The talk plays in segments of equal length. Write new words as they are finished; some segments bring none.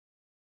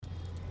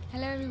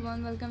Hello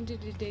everyone, welcome to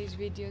today's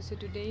video. So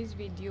today's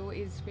video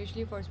is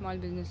especially for small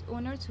business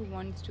owners who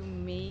wants to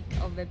make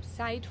a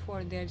website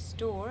for their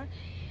store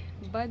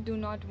but do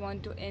not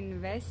want to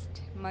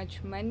invest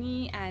much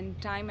money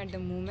and time at the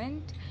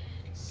moment.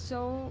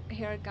 So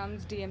here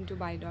comes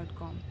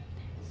dm2buy.com.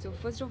 So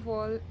first of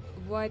all,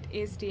 what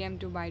is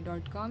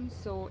dm2buy.com?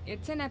 So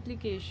it's an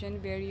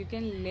application where you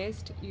can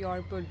list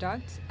your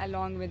products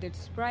along with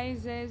its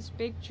prices,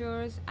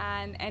 pictures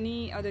and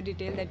any other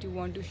detail that you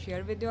want to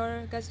share with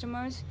your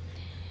customers.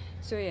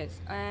 So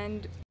yes,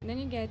 and then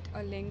you get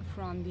a link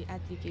from the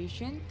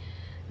application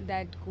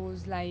that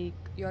goes like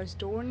your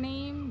store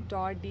name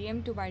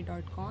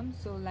 .dm2buy.com.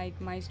 so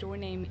like my store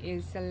name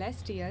is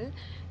Celestial,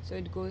 so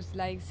it goes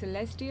like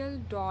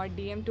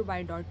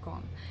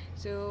celestial.dm2buy.com.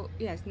 so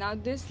yes, now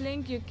this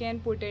link you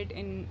can put it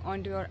in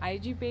onto your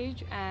IG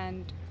page,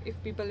 and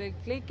if people will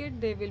click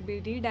it, they will be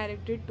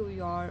redirected to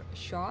your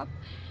shop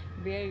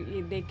where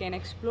they can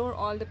explore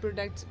all the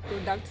products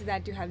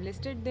that you have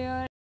listed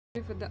there.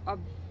 For the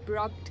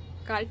abrupt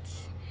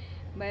cuts,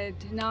 but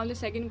now the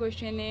second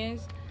question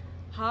is,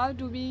 how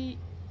do we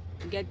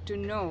get to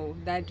know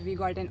that we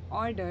got an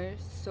order?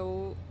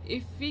 So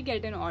if we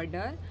get an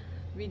order,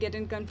 we get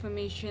a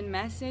confirmation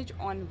message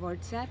on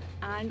WhatsApp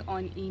and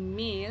on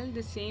email,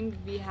 the same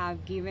we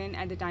have given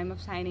at the time of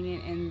signing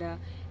in the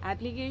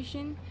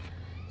application.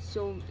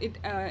 So it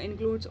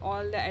includes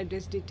all the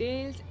address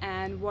details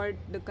and what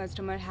the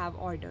customer have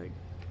ordered.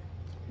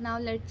 Now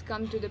let's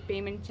come to the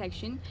payment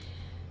section.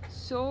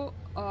 So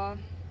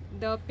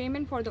the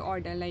payment for the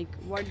order, like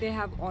what they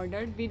have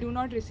ordered, we do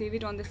not receive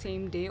it on the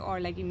same day or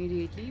like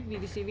immediately. We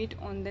receive it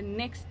on the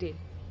next day.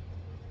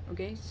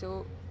 Okay,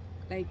 so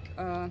like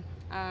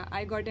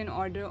I got an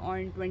order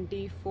on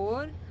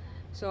 24,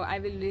 so I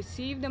will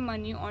receive the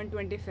money on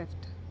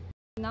 25th.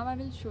 Now I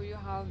will show you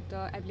how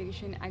the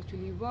application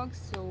actually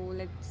works, so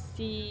let's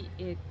see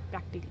it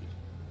practically.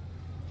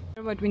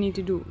 What we need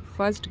to do,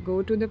 first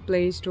go to the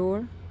Play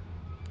Store,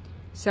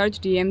 search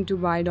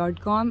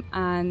dm2buy.com,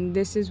 and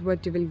this is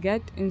what you will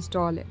get.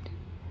 Install it.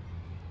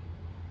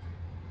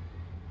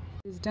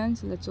 It's done,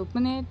 so let's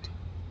open it.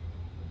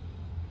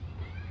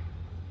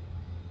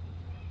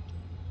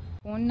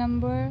 Phone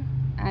number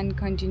and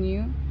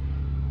continue.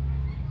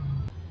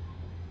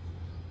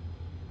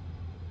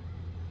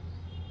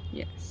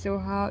 Yes,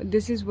 so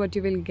this is what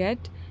you will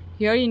get.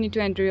 Here you need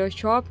to enter your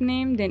shop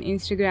name, then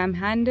Instagram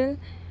handle,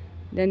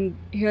 then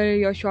here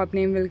your shop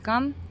name will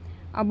come.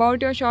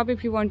 About your shop,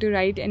 if you want to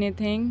write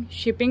anything,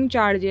 shipping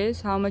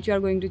charges, how much you are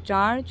going to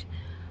charge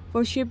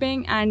for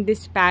shipping, and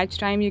dispatch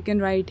time you can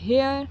write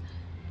here.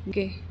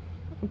 Okay,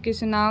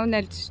 so now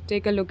let's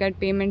take a look at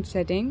payment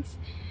settings.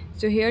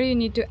 So here you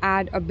need to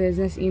add a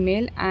business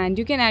email, and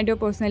you can add your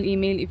personal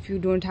email if you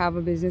don't have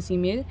a business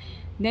email.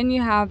 Then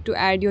you have to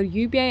add your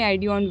UPI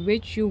ID on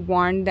which you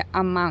want the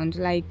amount,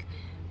 like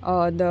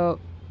the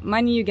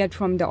money you get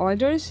from the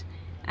orders,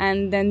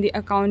 and then the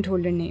account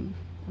holder name.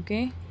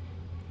 Okay,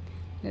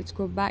 let's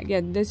go back.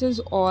 Yeah, this is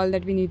all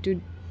that we need to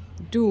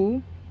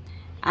do,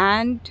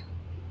 and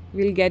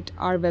we'll get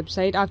our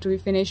website after we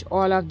finish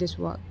all of this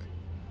work.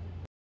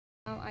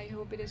 Now I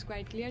hope it is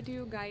quite clear to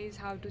you guys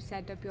how to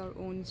set up your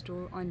own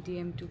store on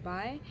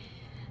dm2buy,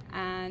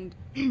 and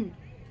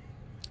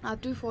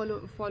after you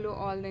follow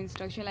all the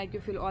instruction, like you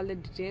fill all the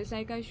details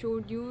like I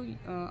showed you,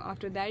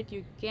 after that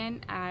you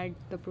can add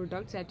the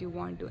products that you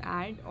want to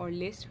add or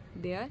list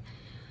there.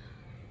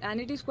 And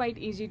it is quite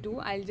easy too.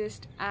 I'll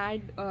just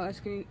add a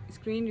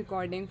screen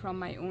recording from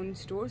my own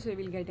store, so you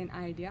will get an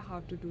idea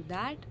how to do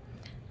that.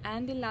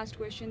 And the last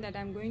question that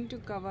I'm going to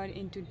cover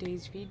in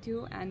today's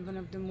video, and one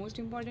of the most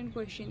important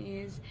question,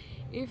 is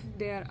if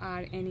there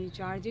are any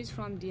charges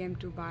from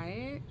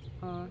dm2buy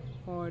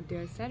for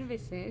their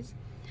services.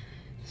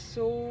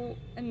 So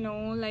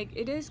no, like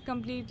it is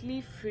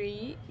completely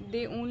free.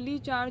 They only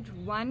charge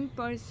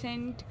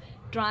 1%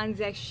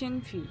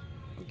 transaction fee.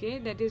 Okay,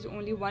 that is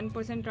only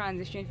 1%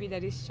 transaction fee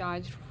that is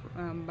charged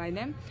by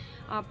them.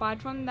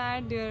 Apart from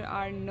that, there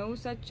are no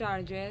such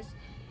charges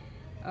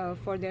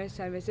for their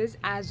services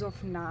as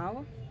of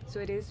now. So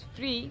it is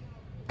free,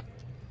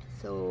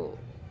 so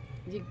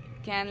you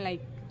can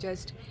like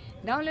just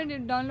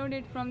download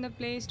it from the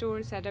Play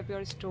Store, set up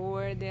your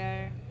store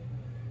there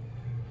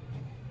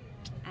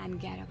and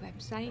get a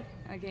website.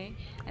 Okay,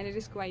 and it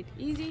is quite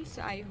easy.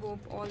 So I hope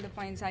all the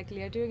points are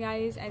clear to you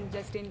guys, and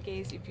just in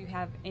case if you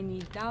have any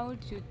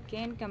doubts, you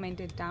can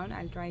comment it down.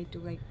 I'll try to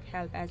like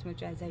help as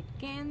much as I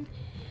can.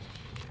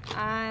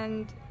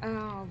 And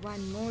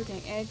one more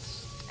thing,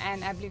 it's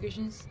an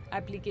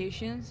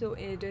application, so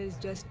it is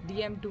just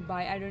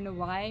dm2buy. I don't know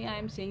why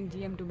I'm saying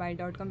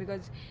dm2buy.com,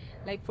 because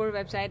like for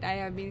website I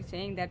have been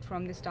saying that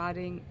from the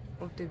starting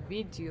of the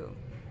video.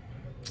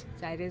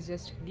 So it is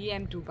just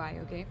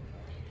dm2buy. Okay.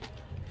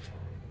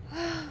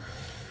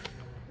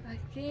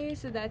 Okay,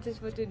 so that's it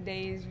for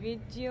today's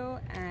video,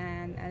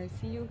 and I'll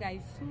see you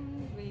guys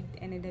soon with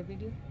another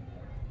video.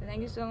 So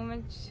thank you so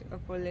much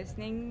for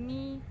listening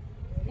me.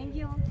 Thank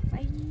you.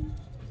 Bye.